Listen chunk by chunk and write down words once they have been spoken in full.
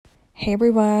Hey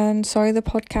everyone, sorry the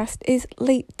podcast is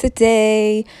late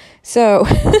today. So,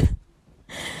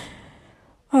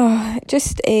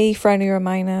 just a friendly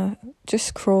reminder,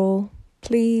 just crawl.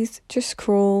 Please, just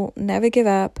crawl, never give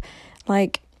up.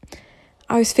 Like,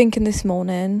 I was thinking this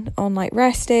morning on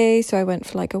rest day, so I went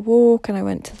for a walk and I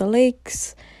went to the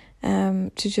lakes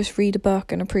to just read a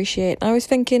book and appreciate. And I was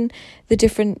thinking the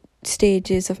different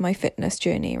stages of my fitness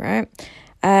journey, right?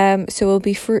 So it'll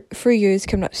be 3 years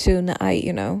coming up soon that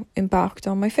I, embarked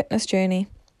on my fitness journey.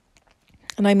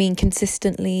 And I mean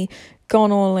consistently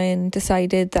gone all in,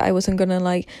 decided that I wasn't going to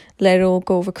let it all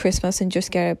go over Christmas and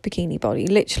just get a bikini body.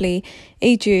 Literally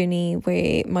a journey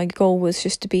where my goal was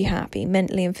just to be happy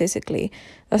mentally and physically.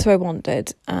 That's what I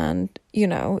wanted. And,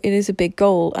 it is a big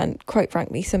goal. And quite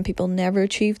frankly, some people never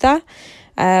achieve that,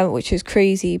 which is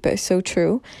crazy, but it's so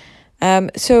true.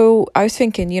 So I was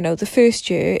thinking, the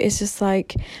first year is just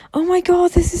oh my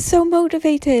God, this is so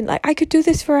motivating. I could do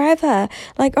this forever.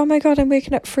 Oh my God, I'm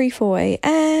waking up 4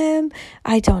 a.m.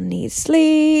 I don't need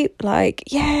sleep.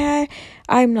 I'm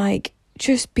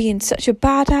just being such a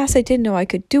badass. I didn't know I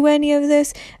could do any of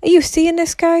this. Are you seeing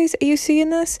this, guys? Are you seeing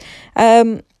this?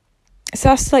 So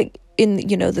that's in,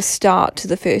 the start to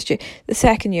the first year. The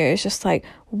second year is just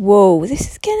whoa, this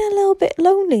is getting a little bit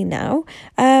lonely now.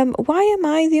 Why am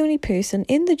I the only person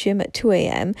in the gym at 2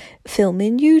 a.m.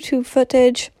 filming YouTube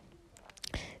footage?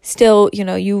 Still,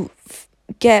 you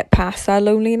get past that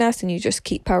loneliness and you just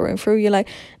keep powering through. You're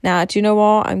nah, do you know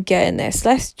what? I'm getting this.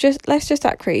 Let's just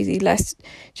act crazy. Let's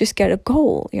just get a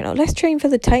goal. Let's train for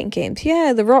the Titan Games.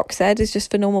 Yeah, The Rock said it's just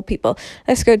for normal people.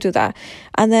 Let's go do that.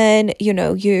 And then,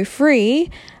 year 3,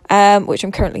 which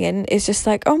I'm currently in, is just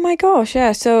oh my gosh,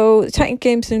 yeah, so the Titan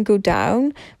Games didn't go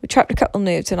down. We trapped a couple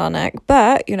nerves in our neck,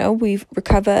 but, we've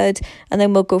recovered, and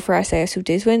then we'll go for SAS Who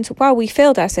Dares Wins. Wow, we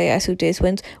failed SAS Who Dares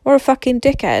Wins. What a fucking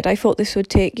dickhead. I thought this would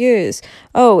take years.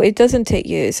 Oh, it doesn't take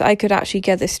years. I could actually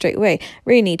get this straight away.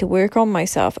 Really need to work on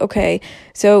myself. Okay,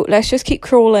 so let's just keep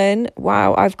crawling.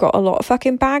 Wow, I've got a lot of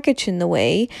fucking baggage in the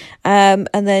way. And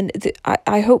then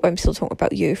I hope I'm still talking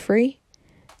about year 3.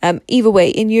 Either way,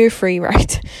 in year 3,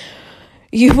 right,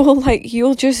 you will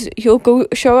you'll go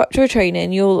show up to a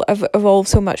training, you'll evolve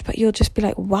so much, but you'll just be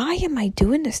why am I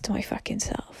doing this to my fucking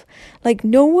self?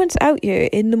 No one's out here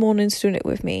in the mornings doing it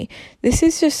with me. This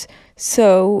is just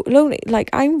so lonely.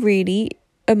 I'm really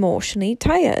emotionally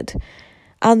tired.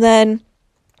 And then,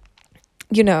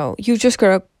 you just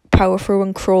gotta power through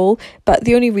and crawl. But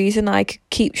the only reason I could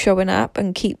keep showing up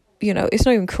and keep, it's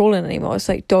not even crawling anymore. It's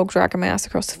dog dragging my ass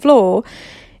across the floor,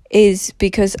 is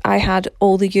because I had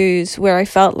all the years where I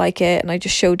felt like it and I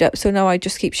just showed up. So now I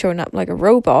just keep showing up like a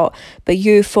robot. But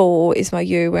year 4 is my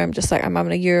year where I'm just I'm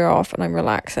having a year off and I'm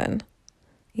relaxing,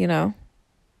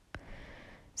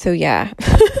 So yeah,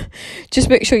 just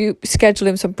make sure you schedule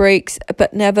in some breaks,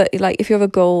 but never, if you have a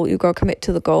goal, you got to commit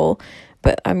to the goal.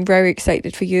 But I'm very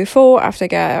excited for year 4 after I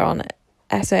get on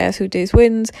SAS Who Dares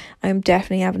Wins. I'm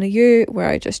definitely having a year where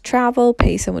I just travel,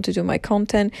 pay someone to do my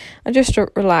content, and just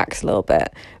relax a little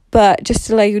bit. But just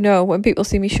to let you know, when people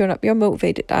see me showing up, you're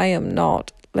motivated. I am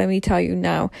not. Let me tell you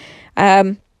now.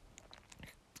 And,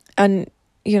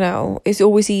 it's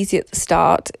always easy at the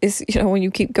start. Is when you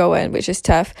keep going, which is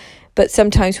tough. But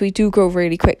sometimes we do grow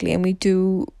really quickly and we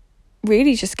do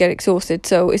really just get exhausted.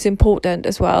 So it's important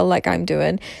as well, I'm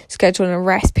doing, scheduling a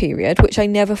rest period, which I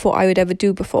never thought I would ever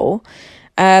do before.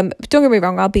 But don't get me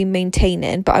wrong, I'll be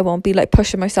maintaining, but I won't be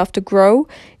pushing myself to grow.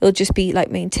 It'll just be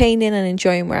maintaining and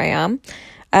enjoying where I am.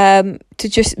 To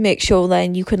just make sure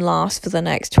then you can last for the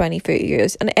next 20, 30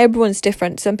 years. And everyone's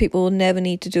different. Some people will never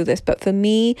need to do this. But for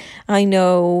me, I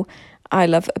know I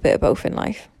love a bit of both in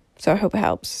life. So I hope it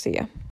helps. See ya.